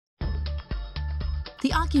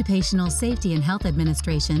The Occupational Safety and Health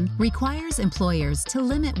Administration requires employers to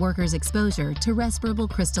limit workers' exposure to respirable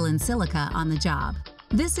crystalline silica on the job.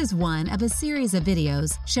 This is one of a series of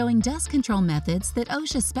videos showing dust control methods that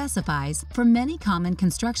OSHA specifies for many common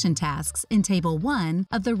construction tasks in Table 1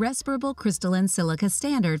 of the Respirable Crystalline Silica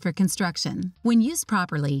Standard for Construction. When used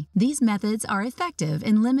properly, these methods are effective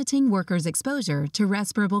in limiting workers' exposure to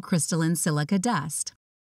respirable crystalline silica dust.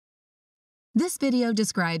 This video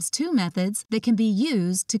describes two methods that can be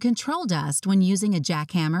used to control dust when using a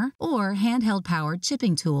jackhammer or handheld-powered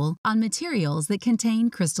chipping tool on materials that contain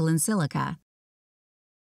crystalline silica: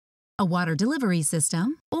 a water delivery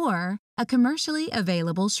system or a commercially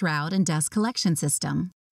available shroud and dust collection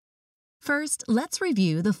system. First, let's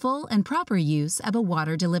review the full and proper use of a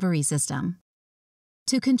water delivery system.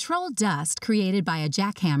 To control dust created by a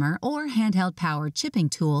jackhammer or handheld-powered chipping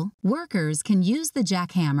tool, workers can use the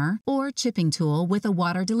jackhammer or chipping tool with a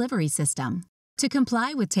water delivery system. To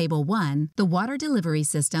comply with Table 1, the water delivery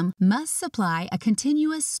system must supply a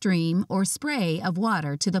continuous stream or spray of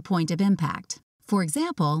water to the point of impact. For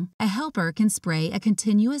example, a helper can spray a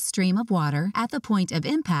continuous stream of water at the point of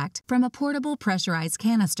impact from a portable pressurized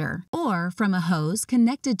canister or from a hose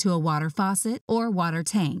connected to a water faucet or water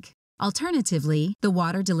tank. Alternatively, the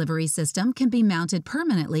water delivery system can be mounted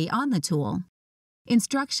permanently on the tool.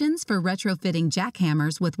 Instructions for retrofitting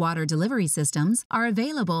jackhammers with water delivery systems are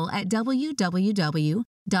available at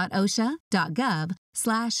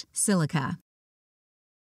www.osha.gov/silica.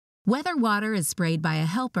 Whether water is sprayed by a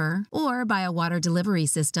helper or by a water delivery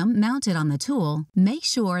system mounted on the tool, make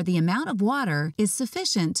sure the amount of water is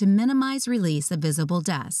sufficient to minimize release of visible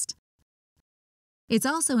dust. It's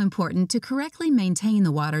also important to correctly maintain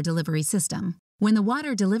the water delivery system. When the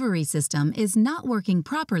water delivery system is not working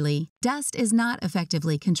properly, dust is not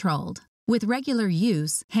effectively controlled. With regular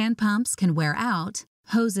use, hand pumps can wear out,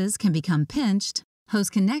 hoses can become pinched, hose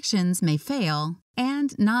connections may fail,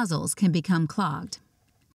 and nozzles can become clogged.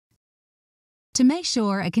 To make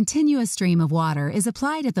sure a continuous stream of water is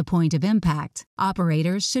applied at the point of impact,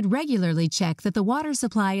 operators should regularly check that the water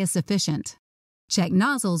supply is sufficient. Check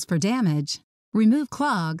nozzles for damage, remove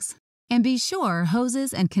clogs, and be sure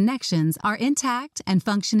hoses and connections are intact and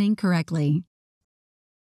functioning correctly.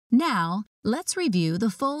 Now, let's review the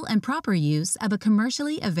full and proper use of a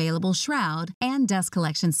commercially available shroud and dust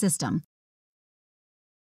collection system.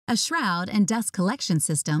 A shroud and dust collection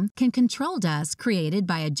system can control dust created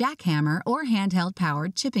by a jackhammer or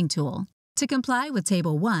handheld-powered chipping tool. To comply with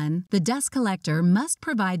Table 1, the dust collector must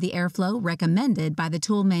provide the airflow recommended by the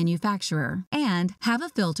tool manufacturer and have a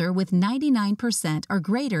filter with 99% or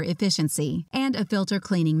greater efficiency and a filter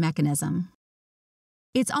cleaning mechanism.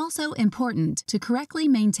 It's also important to correctly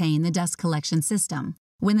maintain the dust collection system.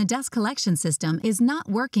 When the dust collection system is not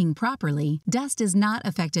working properly, dust is not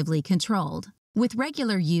effectively controlled. With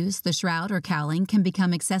regular use, the shroud or cowling can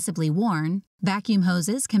become excessively worn, vacuum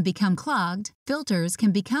hoses can become clogged, filters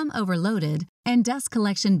can become overloaded, and dust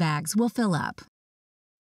collection bags will fill up.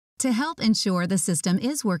 To help ensure the system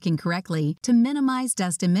is working correctly to minimize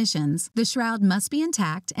dust emissions, the shroud must be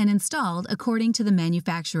intact and installed according to the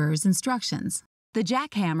manufacturer's instructions. The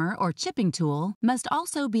jackhammer or chipping tool must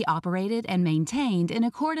also be operated and maintained in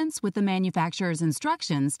accordance with the manufacturer's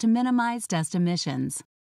instructions to minimize dust emissions.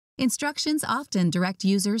 Instructions often direct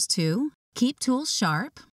users to keep tools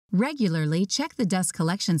sharp, regularly check the dust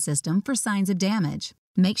collection system for signs of damage,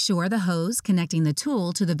 make sure the hose connecting the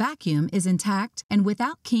tool to the vacuum is intact and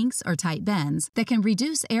without kinks or tight bends that can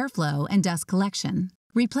reduce airflow and dust collection,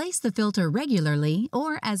 replace the filter regularly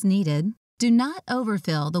or as needed, do not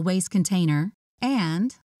overfill the waste container,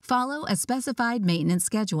 and follow a specified maintenance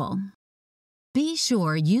schedule. Be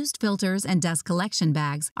sure used filters and dust collection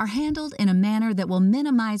bags are handled in a manner that will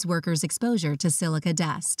minimize workers' exposure to silica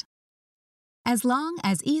dust. As long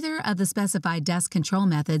as either of the specified dust control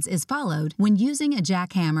methods is followed when using a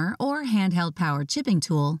jackhammer or handheld-powered chipping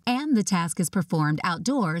tool, and the task is performed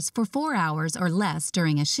outdoors for 4 hours or less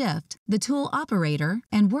during a shift, the tool operator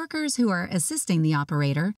and workers who are assisting the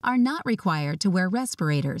operator are not required to wear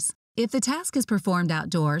respirators. If the task is performed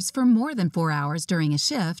outdoors for more than 4 hours during a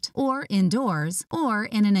shift, or indoors, or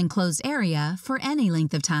in an enclosed area for any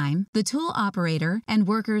length of time, the tool operator and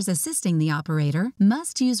workers assisting the operator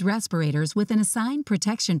must use respirators with an assigned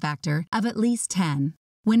protection factor of at least 10.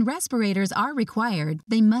 When respirators are required,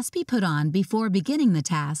 they must be put on before beginning the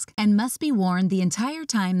task and must be worn the entire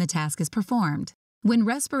time the task is performed. When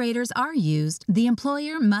respirators are used, the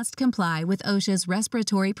employer must comply with OSHA's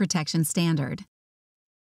respiratory protection standard.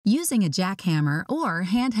 Using a jackhammer or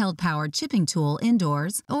handheld-powered chipping tool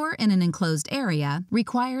indoors or in an enclosed area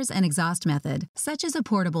requires an exhaust method, such as a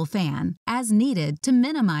portable fan, as needed to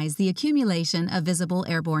minimize the accumulation of visible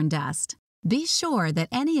airborne dust. Be sure that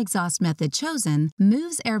any exhaust method chosen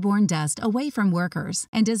moves airborne dust away from workers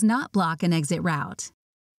and does not block an exit route.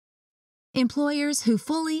 Employers who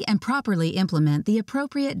fully and properly implement the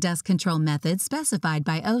appropriate dust control method specified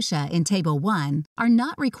by OSHA in Table 1 are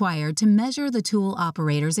not required to measure the tool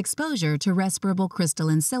operator's exposure to respirable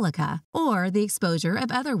crystalline silica or the exposure of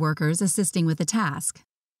other workers assisting with the task.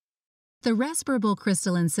 The Respirable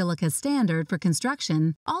Crystalline Silica standard for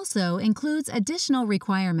construction also includes additional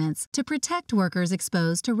requirements to protect workers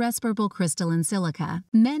exposed to respirable crystalline silica.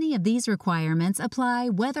 Many of these requirements apply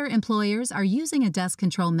whether employers are using a dust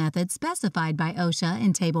control method specified by OSHA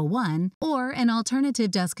in Table 1 or an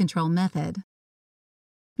alternative dust control method.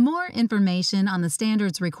 More information on the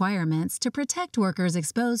standard's requirements to protect workers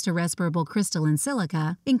exposed to respirable crystalline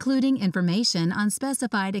silica, including information on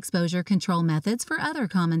specified exposure control methods for other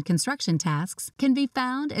common construction tasks, can be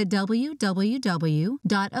found at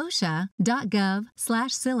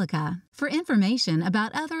www.osha.gov/silica. For information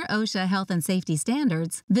about other OSHA health and safety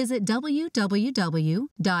standards, visit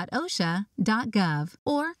www.osha.gov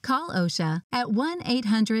or call OSHA at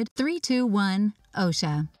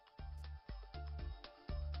 1-800-321-OSHA.